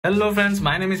Hello friends,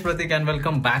 my name is Pratik and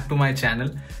welcome back to my channel.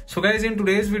 So guys, in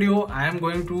today's video I am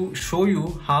going to show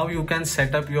you how you can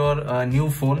set up your new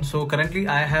phone. So currently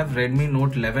I have Redmi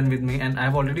Note 11 with me and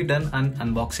I've already done an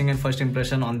unboxing and first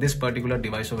impression on this particular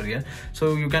device over here.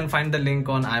 So you can find the link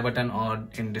on I button or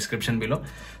in description below.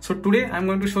 So today I'm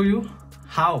going to show you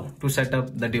how to set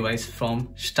up the device from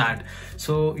start.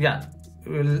 So yeah,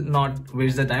 we'll not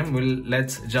waste the time.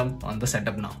 Let's jump on the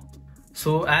setup now.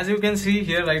 So as you can see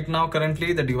here right now,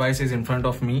 currently the device is in front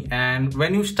of me, and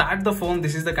when you start the phone,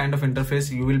 this is the kind of interface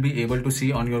you will be able to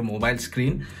see on your mobile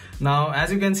screen. Now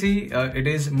as you can see, it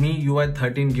is MIUI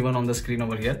 13 given on the screen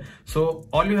over here. So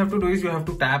all you have to do is you have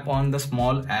to tap on the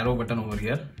small arrow button over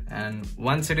here, and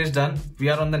once it is done, we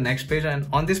are on the next page, and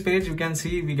on this page you can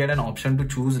see we get an option to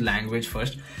choose language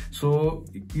first. So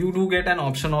you do get an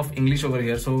option of English over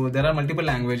here. So there are multiple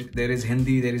languages. There is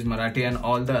Hindi, there is Marathi and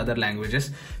all the other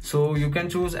languages. So you can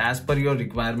choose as per your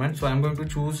requirement. So I'm going to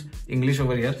choose English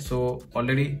over here. So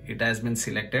already it has been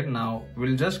selected. Now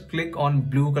we'll just click on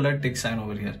blue color tick sign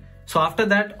over here. So after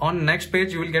that, on next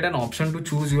page, you will get an option to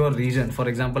choose your region. For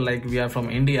example, like we are from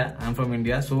India, I'm from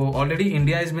India. So already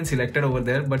India has been selected over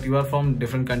there, but you are from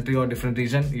different country or different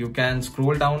region. You can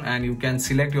scroll down and you can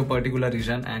select your particular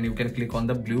region and you can click on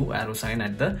the blue arrow sign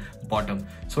at the bottom.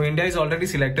 So India is already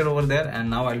selected over there, and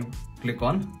now I'll click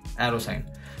on arrow sign.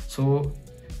 So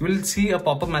you will see a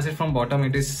pop-up message from bottom.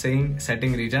 It is saying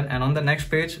setting region, and on the next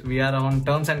page we are on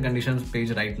terms and conditions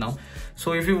page right now.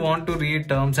 So if you want to read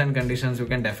terms and conditions, you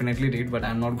can definitely read, but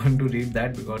I'm not going to read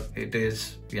that because it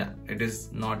is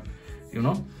not,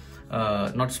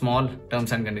 not small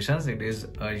terms and conditions. It is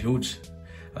a huge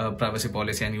privacy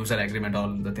policy and user agreement, all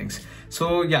the things.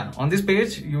 So yeah, on this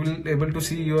page you will able to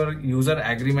see your user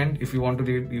agreement. If you want to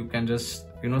read, you can just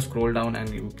scroll down and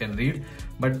you can read,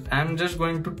 but I'm just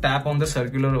going to tap on the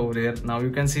circular over here. Now you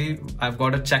can see I've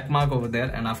got a check mark over there,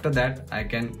 and after that I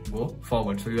can go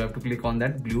forward. So you have to click on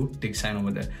that blue tick sign over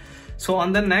there. So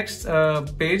on the next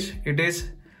page, it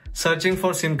is searching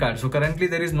for SIM card. So currently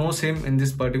there is no SIM in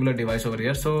this particular device over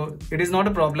here, so it is not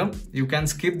a problem. You can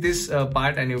skip this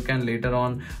part and you can later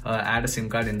on add a SIM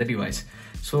card in the device.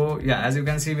 So yeah, as you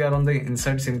can see, we are on the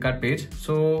insert SIM card page.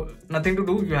 So nothing to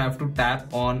do, you have to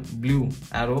tap on blue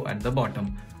arrow at the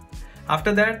bottom.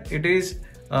 After that, it is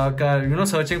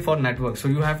searching for network. So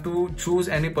you have to choose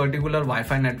any particular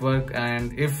Wi-Fi network,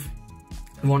 and if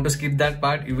you want to skip that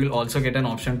part, you will also get an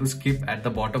option to skip at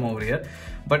the bottom over here.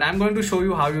 But I'm going to show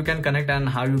you how you can connect and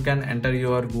how you can enter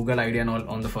your Google ID and all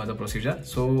on the further procedure.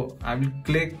 So I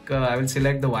will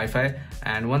select the Wi-Fi,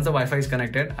 and once the Wi-Fi is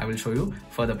connected, I will show you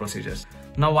further procedures.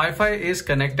 Now Wi-Fi is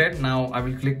connected. Now I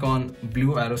will click on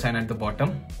blue arrow sign at the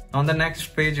bottom. On the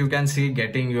next page, you can see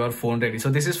getting your phone ready. So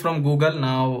this is from Google.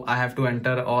 Now I have to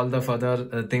enter all the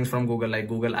further things from Google, like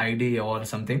Google ID or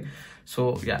something.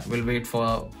 So yeah, we'll wait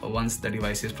for once the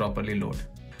device is properly loaded.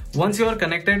 Once you are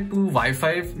connected to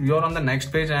Wi-Fi, you're on the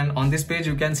next page, and on this page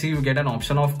you can see you get an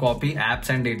option of copy apps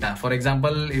and data. For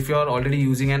example, if you are already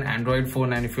using an Android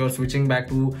phone and if you are switching back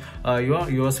to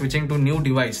you are switching to new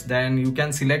device, then you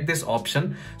can select this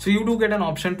option. So you do get an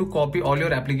option to copy all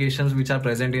your applications which are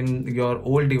present in your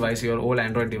old device, your old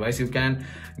Android device. You can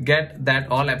get that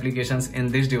all applications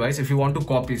in this device if you want to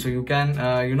copy. So you can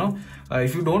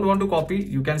if you don't want to copy,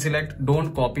 you can select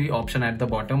don't copy option at the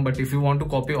bottom. But if you want to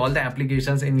copy all the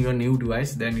applications in your new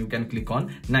device, then you can click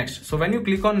on next. So when you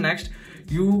click on next,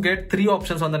 you get three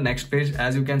options on the next page.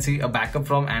 As you can see, a backup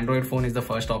from Android phone is the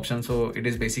first option. So it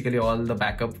is basically all the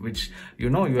backup which you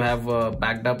have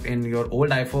backed up in your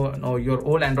old iPhone or your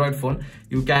old Android phone.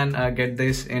 You can get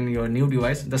this in your new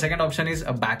device. The second option is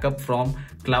a backup from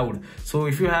cloud. So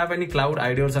if you have any cloud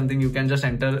ID or something, you can just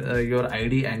enter your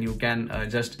ID and you can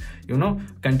just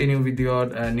continue with your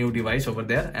new device over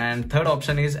there. And third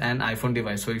option is an iPhone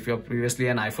device. So if you're previously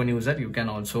an iPhone user, you can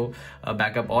also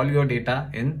back up all your data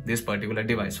in this particular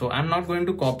device. So I'm not going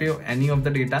to copy any of the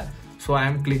data, so I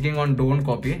am clicking on don't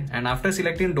copy, and after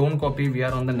selecting don't copy, we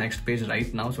are on the next page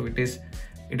right now. So it is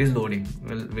loading.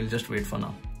 We'll just wait for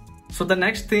now. So the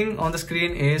next thing on the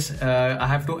screen is I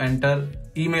have to enter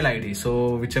email ID.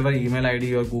 So whichever email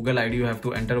ID or Google ID you have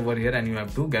to enter over here, and you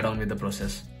have to get on with the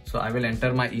process. So I will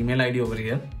enter my email ID over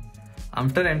here.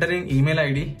 After entering email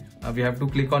ID, we have to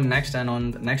click on next, and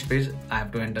on the next page I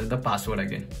have to enter the password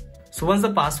again. So once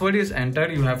the password is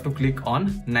entered, you have to click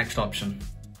on next option.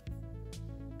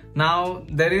 Now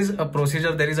there is a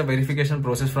procedure, there is a verification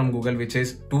process from Google, which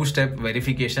is two-step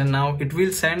verification. Now it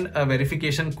will send a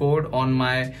verification code on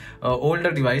my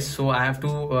older device, so I have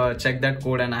to check that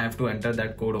code and I have to enter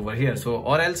that code over here. So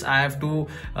or else I have to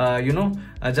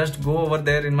just go over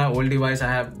there in my old device.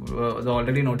 I have the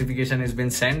already notification has been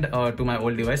sent to my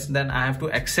old device, then I have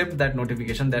to accept that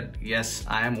notification that yes,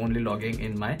 I am only logging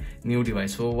in my new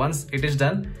device. So once it is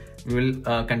done, we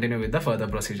will continue with the further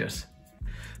procedures.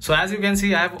 So as you can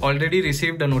see, I have already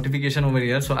received a notification over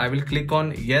here. So I will click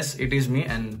on yes, it is me,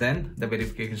 and then the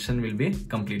verification will be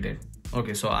completed.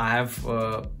 Okay, so I have,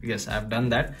 yes, I have done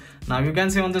that. Now you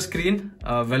can see on the screen,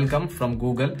 welcome from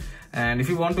Google. And if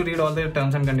you want to read all the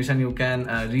terms and conditions, you can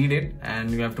read it,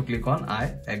 and you have to click on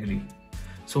I agree.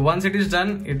 So once it is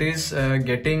done, it is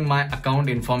getting my account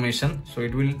information. So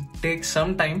it will take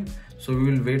some time. So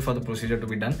we will wait for the procedure to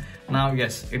be done. Now,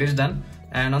 yes, it is done.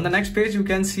 And on the next page, you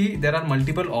can see there are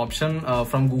multiple options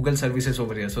from Google services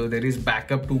over here. So there is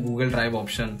backup to Google Drive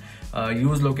option,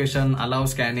 use location, allow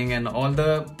scanning, and all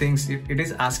the things. It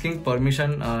is asking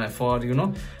permission for,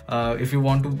 if you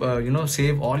want to,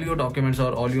 save all your documents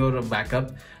or all your backup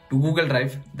to Google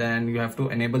Drive, then you have to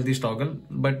enable this toggle.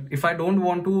 But if I don't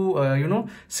want to,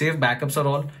 save backups or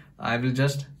all, I will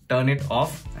just turn it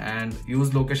off and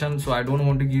use location. So I don't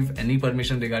want to give any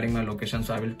permission regarding my location.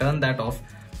 So I will turn that off.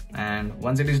 And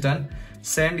once it is done,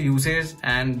 send usage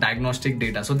and diagnostic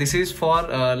data. So this is for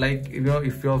like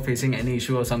if you're facing any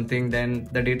issue or something, then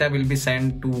the data will be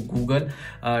sent to Google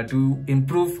to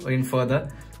improve in further.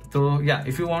 So yeah,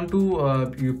 if you want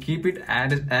to you keep it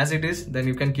as it is, then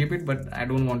you can keep it, but I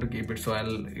don't want to keep it, so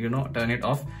I'll turn it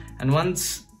off. And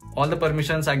once all the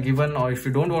permissions are given, or if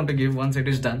you don't want to give, once it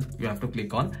is done, you have to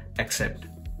click on accept.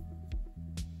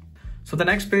 So the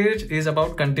next page is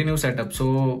about continue setup.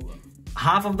 So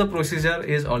half of the procedure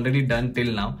is already done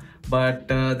till now, but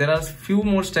there are few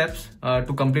more steps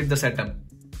to complete the setup.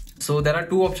 So there are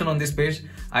two options on this page.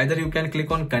 Either you can click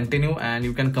on continue and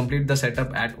you can complete the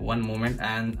setup at one moment,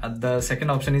 and the second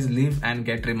option is leave and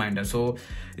get reminder. So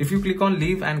if you click on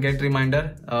leave and get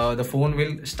reminder, the phone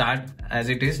will start as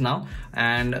it is now,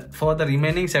 and for the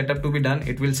remaining setup to be done,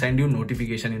 it will send you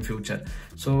notification in future.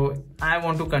 So I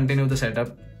want to continue the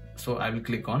setup, so I will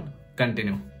click on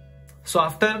continue. So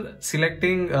after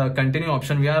selecting continue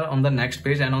option, we are on the next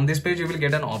page, and on this page you will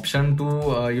get an option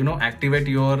to activate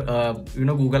your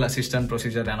Google Assistant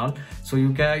procedure and all. So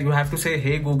you have to say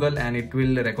hey Google, and it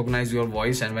will recognize your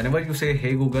voice, and whenever you say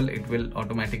hey Google, it will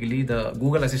automatically, the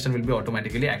Google Assistant will be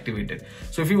automatically activated.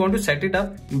 So if you want to set it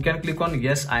up, you can click on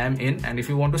yes, I am in, and if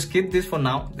you want to skip this for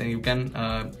now, then you can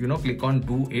click on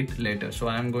do it later. So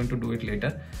I am going to do it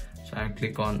later, so I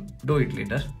click on do it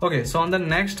later. Okay, so on the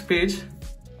next page,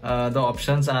 the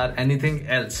options are anything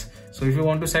else. So if you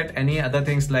want to set any other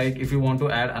things, like if you want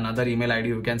to add another email ID,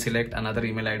 you can select another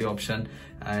email ID option,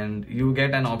 and you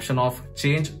get an option of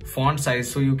change font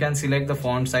size. So you can select the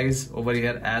font size over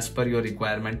here as per your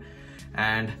requirement.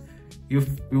 And if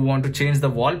you want to change the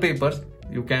wallpaper,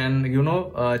 you can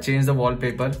change the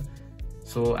wallpaper.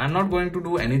 So I'm not going to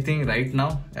do anything right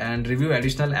now, and review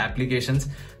additional applications.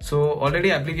 So already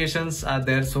applications are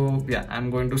there, so yeah, I'm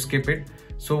going to skip it.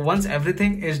 So once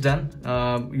everything is done,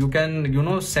 you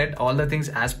can set all the things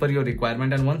as per your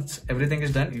requirement, and once everything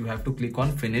is done, you have to click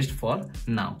on finished for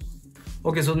now.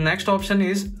 Okay, so the next option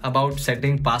is about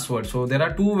setting password. So there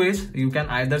are two ways. You can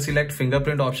either select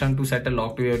fingerprint option to set a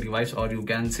lock to your device, or you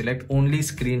can select only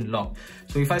screen lock.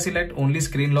 So if I select only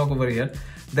screen lock over here,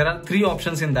 there are three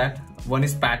options in that. One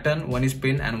is pattern, one is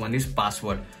pin, and one is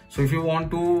password. So if you want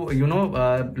to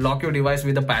lock your device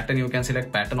with a pattern, you can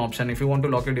select pattern option. If you want to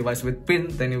lock your device with pin,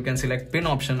 then you can select pin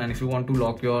option. And if you want to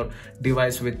lock your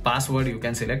device with password, you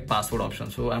can select password option.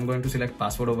 So I'm going to select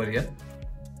password over here.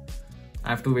 I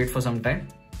have to wait for some time,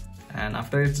 and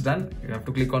after it's done, you have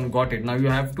to click on got it. Now you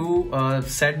have to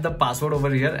set the password over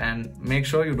here, and make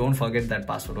sure you don't forget that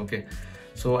password. Okay,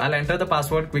 so I'll enter the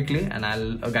password quickly, and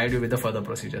I'll guide you with the further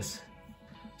procedures.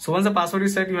 So once the password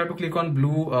is set, you have to click on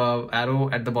blue arrow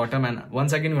at the bottom, and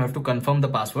once again you have to confirm the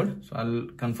password. So I'll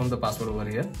confirm the password over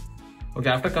here.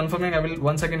 Okay, after confirming, I will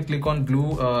once again click on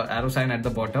blue arrow sign at the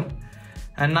bottom.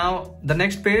 And now the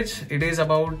next page, it is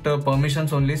about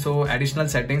permissions only. So additional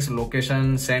settings,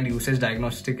 location, send usage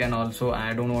diagnostic, and also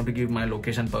I don't want to give my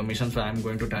location permission, so I'm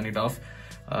going to turn it off.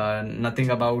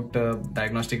 Nothing about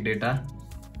diagnostic data,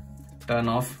 turn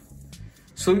off.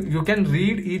 So you can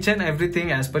read each and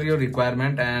everything as per your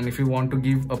requirement, and if you want to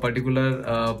give a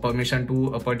particular permission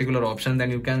to a particular option,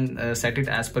 then you can set it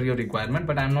as per your requirement,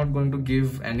 but I'm not going to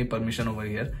give any permission over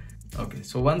here. Okay,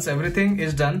 so once everything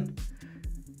is done,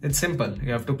 it's simple.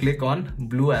 You have to click on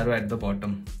blue arrow at the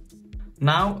bottom.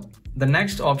 Now The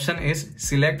next option is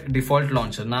select default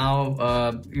launcher.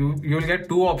 Now you'll get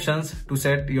two options to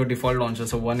set your default launcher.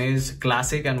 So one is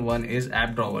classic and one is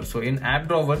app drawer. So in app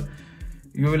drawer,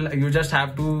 you just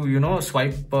have to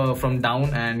swipe from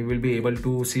down, and you will be able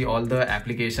to see all the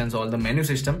applications, all the menu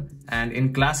system. And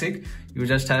in classic, you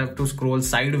just have to scroll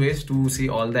sideways to see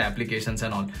all the applications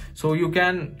and all. So you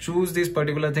can choose this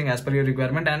particular thing as per your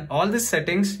requirement, and all these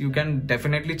settings you can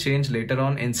definitely change later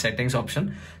on in settings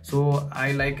option. So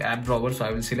I like app drawer, so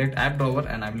I will select app drawer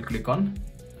and I will click on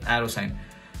arrow sign.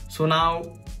 So now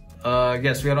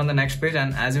yes, we are on the next page,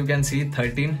 and as you can see,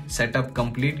 13 setup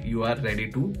complete, you are ready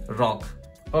to rock.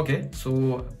 Okay,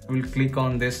 so we'll click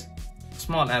on this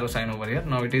small arrow sign over here.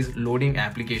 Now it is loading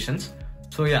applications.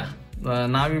 So yeah,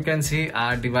 now you can see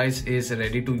our device is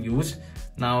ready to use.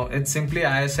 Now it's simply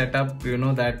I set up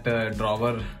that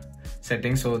drawer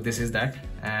setting. So this is that,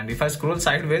 and if I scroll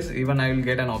sideways, even I will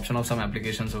get an option of some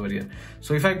applications over here.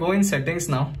 So if I go in settings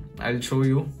now, I'll show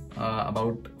you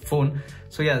about phone.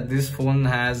 So yeah, this phone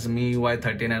has MIUI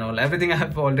 13 and all, everything I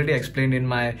have already explained in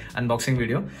my unboxing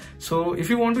video. So if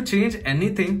you want to change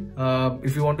anything,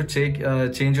 if you want to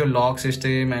change your lock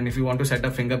system, and if you want to set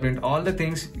up fingerprint, all the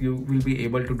things you will be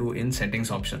able to do in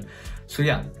settings option. So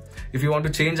yeah, if you want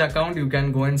to change account, you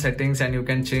can go in settings and you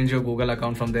can change your Google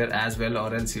account from there as well,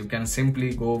 or else you can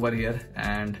simply go over here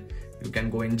and you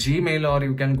can go in Gmail, or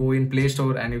you can go in Play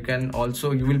Store, and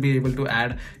you will be able to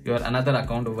add your another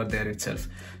account over there itself.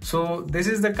 So this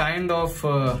is the kind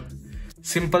of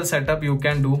simple setup you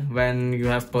can do when you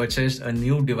have purchased a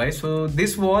new device. So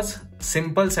this was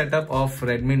simple setup of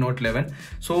Redmi Note 11.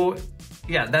 So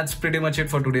yeah, that's pretty much it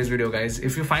for today's video, guys.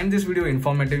 If you find this video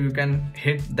informative, you can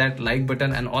hit that like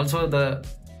button and also the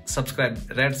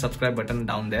red subscribe button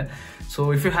down there.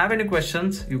 So if you have any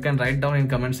questions, you can write down in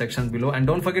comment section below, and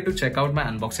don't forget to check out my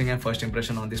unboxing and first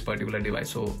impression on this particular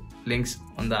device. So links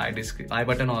on the I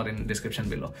button or in description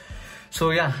below.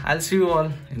 So yeah, I'll see you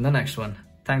all in the next one.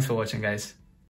 Thanks for watching, guys.